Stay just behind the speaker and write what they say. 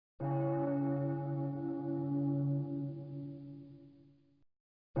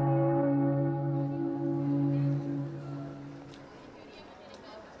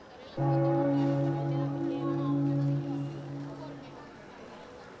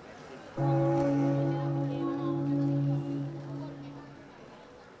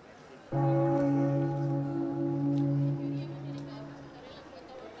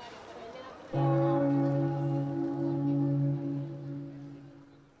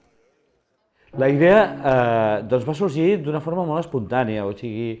La idea va sorgir d'una forma molt espontània, o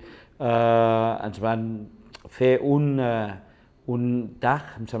sigui, ens van fer un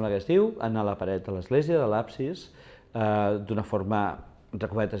tag, em sembla que es diu, a la paret de l'església, de l'absis, d'una forma, entre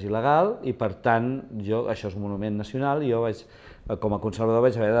cometes, il·legal, i per tant, això és un monument nacional, i jo, com a conservador,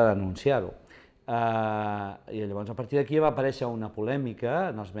 vaig haver de denunciar-ho. I llavors, a partir d'aquí va aparèixer una polèmica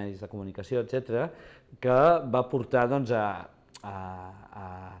en els medis de comunicació, etc., que va portar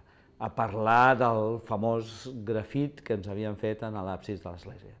a parlar del famós grafit que ens havien fet en l'absis de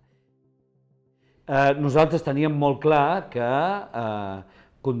l'església. Nosaltres teníem molt clar que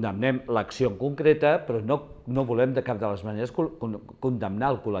condemnem l'acció en concreta, però no volem de cap de les maneres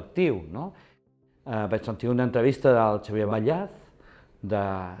condemnar el col·lectiu. Vaig sentir una entrevista del Xavier Ballaz, de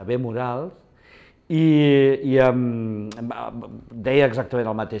B-murals, i deia exactament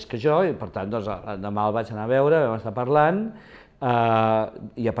el mateix que jo, i per tant demà el vaig anar a veure, vam estar parlant,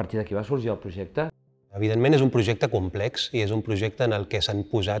 i a partir d'aquí va sorgir el projecte. Evidentment és un projecte complex i és un projecte en el que s'han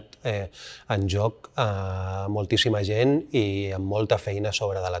posat en joc moltíssima gent i amb molta feina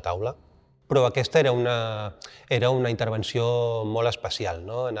sobre de la taula. Però aquesta era una intervenció molt especial,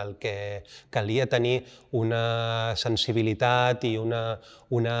 en el que calia tenir una sensibilitat i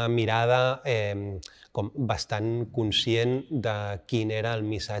una mirada bastant conscient de quin era el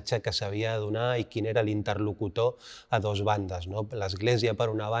missatge que s'havia de donar i quin era l'interlocutor a dues bandes. L'Església per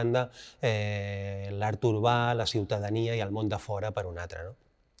una banda, l'art urbà, la ciutadania i el món de fora per una altra.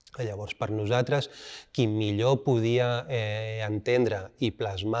 Llavors, per nosaltres, qui millor podia entendre i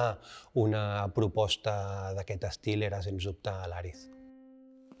plasmar una proposta d'aquest estil era, sens dubte, l'Aryz.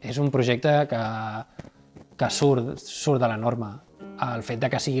 És un projecte que surt de la norma. El fet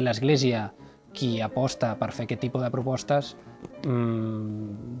que sigui l'Església qui aposta per fer aquest tipus de propostes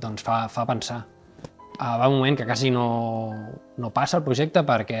fa pensar. Va un moment que quasi no passa el projecte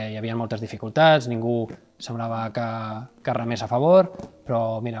perquè hi havia moltes dificultats, ningú semblava que remés a favor,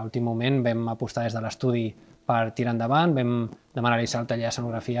 però mira, a l'últim moment vam apostar des de l'estudi per tirar endavant, vam demanar-li al taller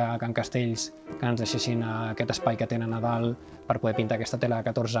d'escenografia a Can Castells que ens deixessin aquest espai que tenen a dalt per poder pintar aquesta tela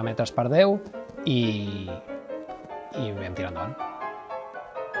de 14 metres per 10 i vam tirar endavant.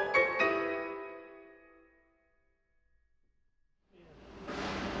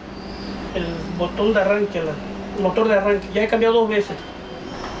 El botón de arranque, el motor de arranque, ya he cambiado 2 veces.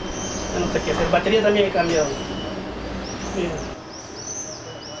 Ya no sé qué hacer, batería también he cambiado. Mira.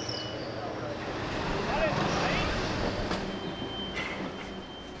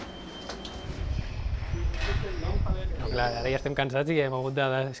 Clar, ara ja estem cansats i hem hagut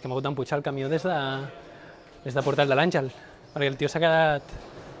d'empujar el camió des de Portal de l'Àngel, perquè el tio s'ha quedat...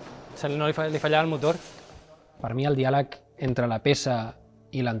 li fallava el motor. Per mi el diàleg entre la peça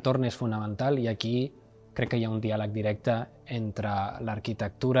i l'entorn és fonamental i aquí crec que hi ha un diàleg directe entre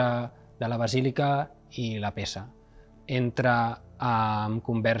l'arquitectura de la basílica i la peça. Entra en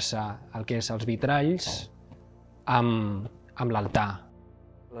conversa el que és els vitralls amb l'altar.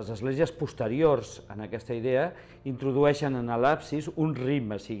 Les esglésies posteriors en aquesta idea introdueixen en l'absis un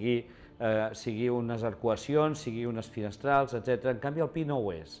ritme, sigui unes arcuacions, sigui unes finestrals, etc. En canvi el Pi no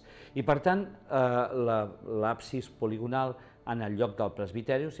ho és. I per tant l'absis poligonal en el lloc del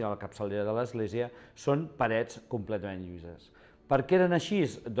presbiteri, o sigui a la capçalera de l'església, són parets completament llises. Per què eren així?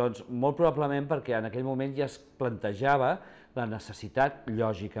 Doncs molt probablement perquè en aquell moment ja es plantejava la necessitat,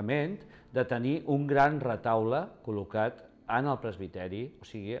 lògicament, de tenir un gran retaule col·locat en el presbiteri, o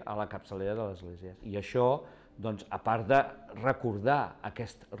sigui, a la capçalera de l'església. I això, doncs, a part de recordar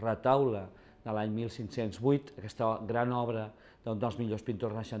aquest retaule de l'any 1508, aquesta gran obra d'un dels millors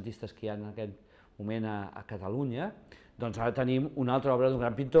pintors renaixentistes que hi ha en aquest moment a Catalunya, doncs ara tenim una altra obra d'un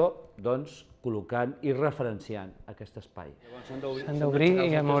gran pintor, doncs, col·locant i referenciant aquest espai. S'han d'obrir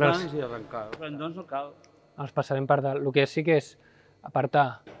i moure'ls. Doncs no cal. Els passarem per dalt. El que sí que és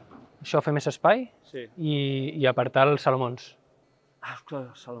apartar això, fer més espai, i apartar els salomons. Ah, clar,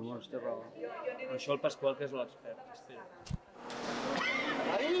 salomons, té raó. Això el Pasqual, que és l'expert.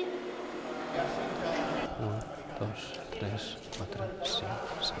 1, 2, 3, 4,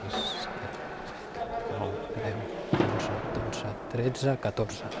 5, 6, 7, 9, 10, 11, 12, 13,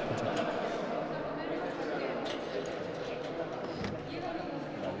 14.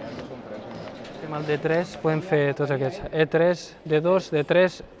 Estem al D3, podem fer tots aquests. E3, D2,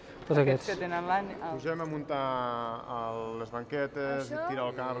 D3, tots aquests. Pugem a muntar les banquetes, tirar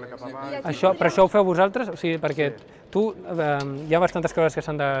el cable cap avall... Però això ho feu vosaltres? O sigui, perquè tu, hi ha bastantes coses que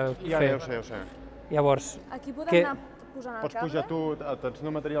s'han de fer. Ja ho sé. Llavors... Aquí podem anar posant el cable? Pots pujar tu, tens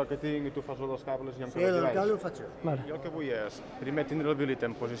el material que tinc i tu fas els cables i em Sí, el cable ho faig jo. Jo el que vull és, primer, tindre el violí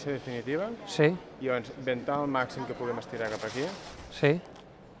en posició definitiva. Sí. I llavors, ventar el màxim que puguem estirar cap aquí. Sí.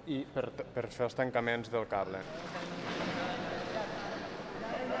 i per fer els tancaments del cable.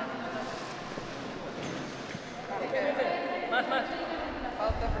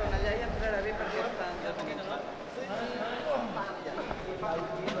 Falta, però allà hi entrarà bé perquè estan...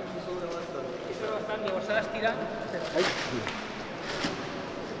 Llavors s'ha d'estirar.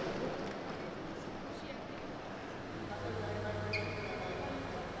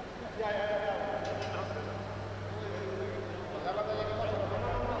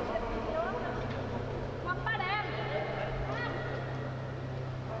 Quan parem?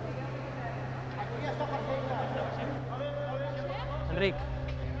 Enric,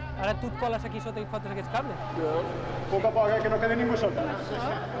 ara tu et coles aquí sota i fotes aquests cables? Poc a poc, que no quedi ningú sota.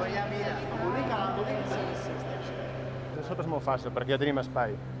 Sota és molt fàcil, perquè ja tenim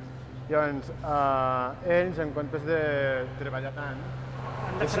espai. Llavors, ells, en comptes de treballar tant,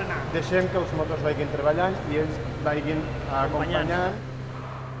 deixem que els motors vagin treballant i ells vagin acompanyant.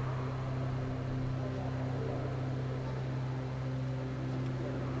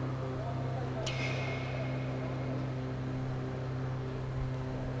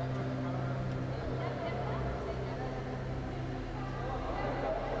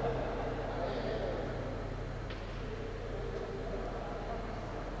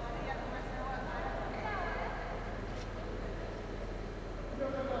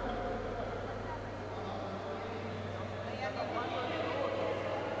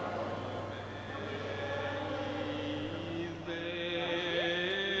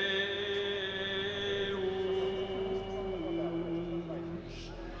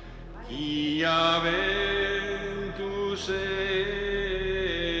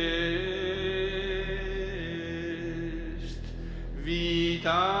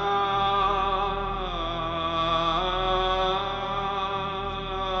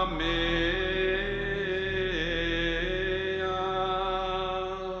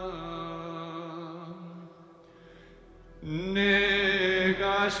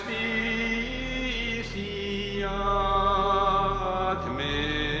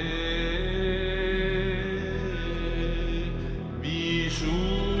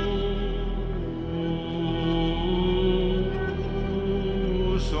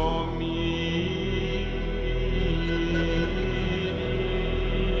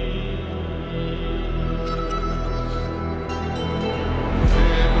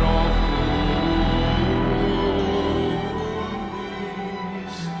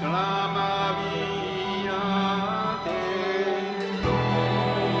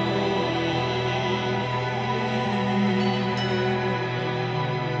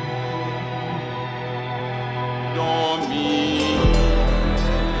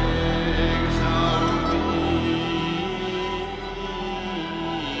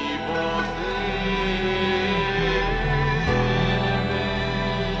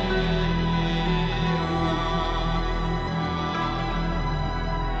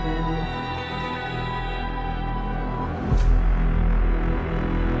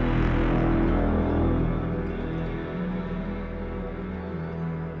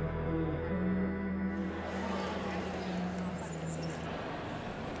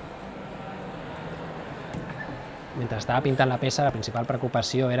 Mentre estava pintant la peça, la principal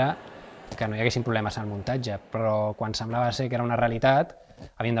preocupació era que no hi haguessin problemes en el muntatge, però quan semblava ser que era una realitat,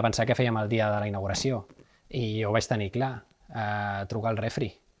 havíem de pensar què fèiem el dia de la inauguració. I ho vaig tenir clar, trucar al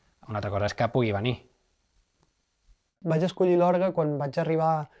Refree. Una altra cosa és que pugui venir. Vaig escollir l'orgue quan vaig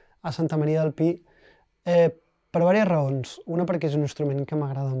arribar a Santa Maria del Pi per diverses raons. Una, perquè és un instrument que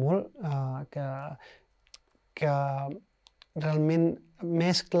m'agrada molt, que realment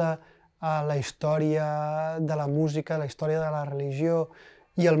mescla la història de la música, la història de la religió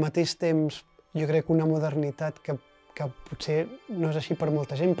i al mateix temps jo crec que una modernitat que potser no és així per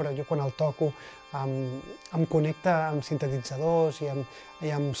molta gent, però jo quan el toco em connecta amb sintetitzadors i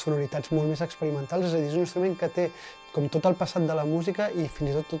amb sonoritats molt més experimentals. És a dir, és un instrument que té com tot el passat de la música i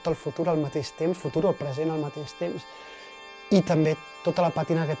fins i tot el futur al mateix temps, futur o present al mateix temps, i també tota la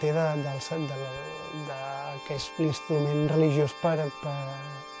pàtina que té que és l'instrument religiós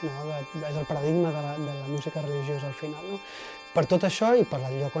és el paradigma de la música religiosa al final. Per tot això i per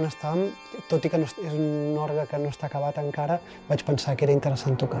el lloc on estàvem, tot i que és un orgue que no està acabat encara, vaig pensar que era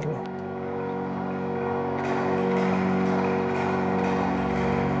interessant tocar-lo.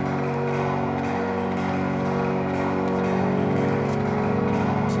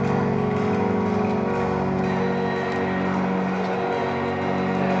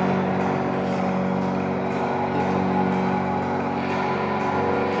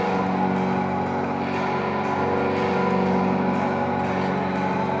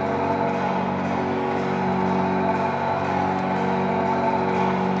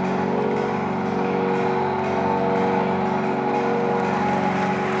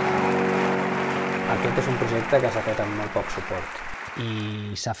 Aquest és un projecte que s'ha fet amb molt poc suport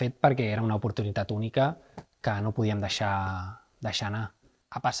i s'ha fet perquè era una oportunitat única que no podíem deixar anar.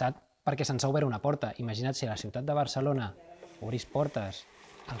 Ha passat perquè se'ns ha obert una porta. Imagina't si a la ciutat de Barcelona obrís portes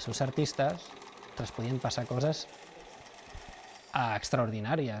als seus artistes, doncs podien passar coses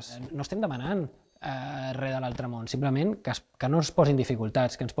extraordinàries. No estem demanant res de l'altre món, simplement que no ens posin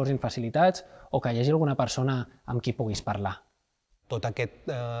dificultats, que ens posin facilitats o que hi hagi alguna persona amb qui puguis parlar. Tot aquest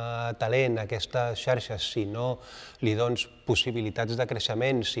talent, aquestes xarxes, si no li dones possibilitats de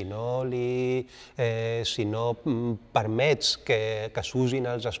creixement, si no permets que s'usin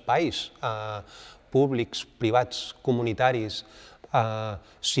els espais públics, privats, comunitaris,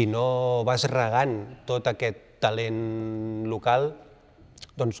 si no vas regant tot aquest talent local,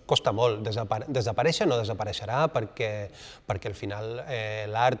 doncs costa molt. Desaparèixer no desapareixerà perquè al final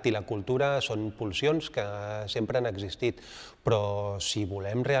l'art i la cultura són pulsions que sempre han existit, però si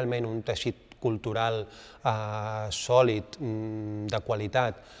volem realment un teixit cultural sòlid, de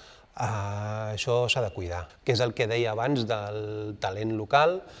qualitat, això s'ha de cuidar, que és el que deia abans del talent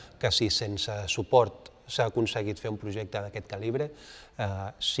local, que si sense suport s'ha aconseguit fer un projecte d'aquest calibre,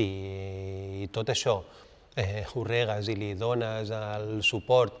 si tot això ho regues i li dones el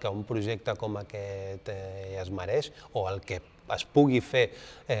suport que un projecte com aquest es mereix, o el que es pugui fer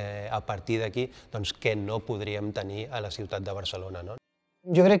a partir d'aquí, doncs què no podríem tenir a la ciutat de Barcelona.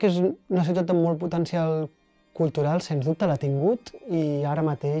 Jo crec que és una ciutat amb molt potencial cultural, sens dubte l'ha tingut, i ara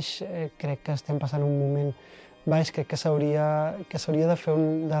mateix crec que estem passant un moment baix. Crec que s'hauria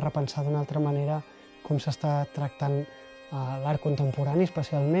de repensar d'una altra manera com s'està tractant l'art contemporani,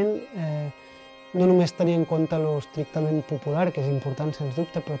 especialment. No només tenir en compte l'estrictament popular, que és important, sens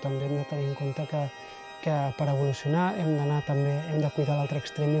dubte, però també hem de tenir en compte que per evolucionar hem de cuidar l'altre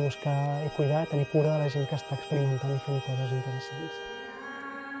extrem i buscar i cuidar, tenir cura de la gent que està experimentant i fent coses interessants.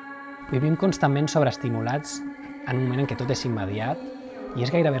 Vivim constantment sobreestimulats en un moment en què tot és immediat i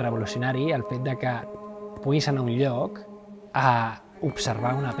és gairebé revolucionari el fet que puguis anar a un lloc a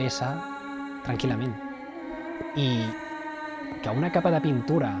observar una peça tranquil·lament i que una capa de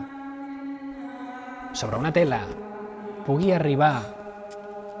pintura sobre una tela pugui arribar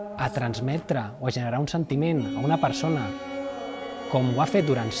a transmetre o a generar un sentiment a una persona com ho ha fet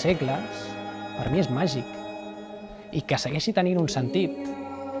durant segles, per mi és màgic. I que segueixi tenint un sentit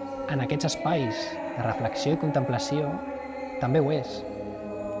en aquests espais de reflexió i contemplació també ho és.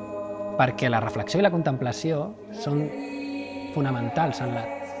 Perquè la reflexió i la contemplació són fonamentals en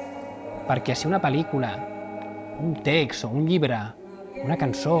l'art. Perquè si una pel·lícula, un text o un llibre, una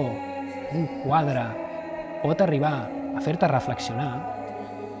cançó, un quadre, pot arribar a fer-te reflexionar,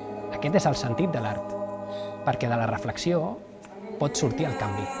 aquest és el sentit de l'art, perquè de la reflexió pot sortir el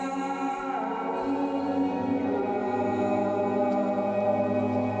canvi.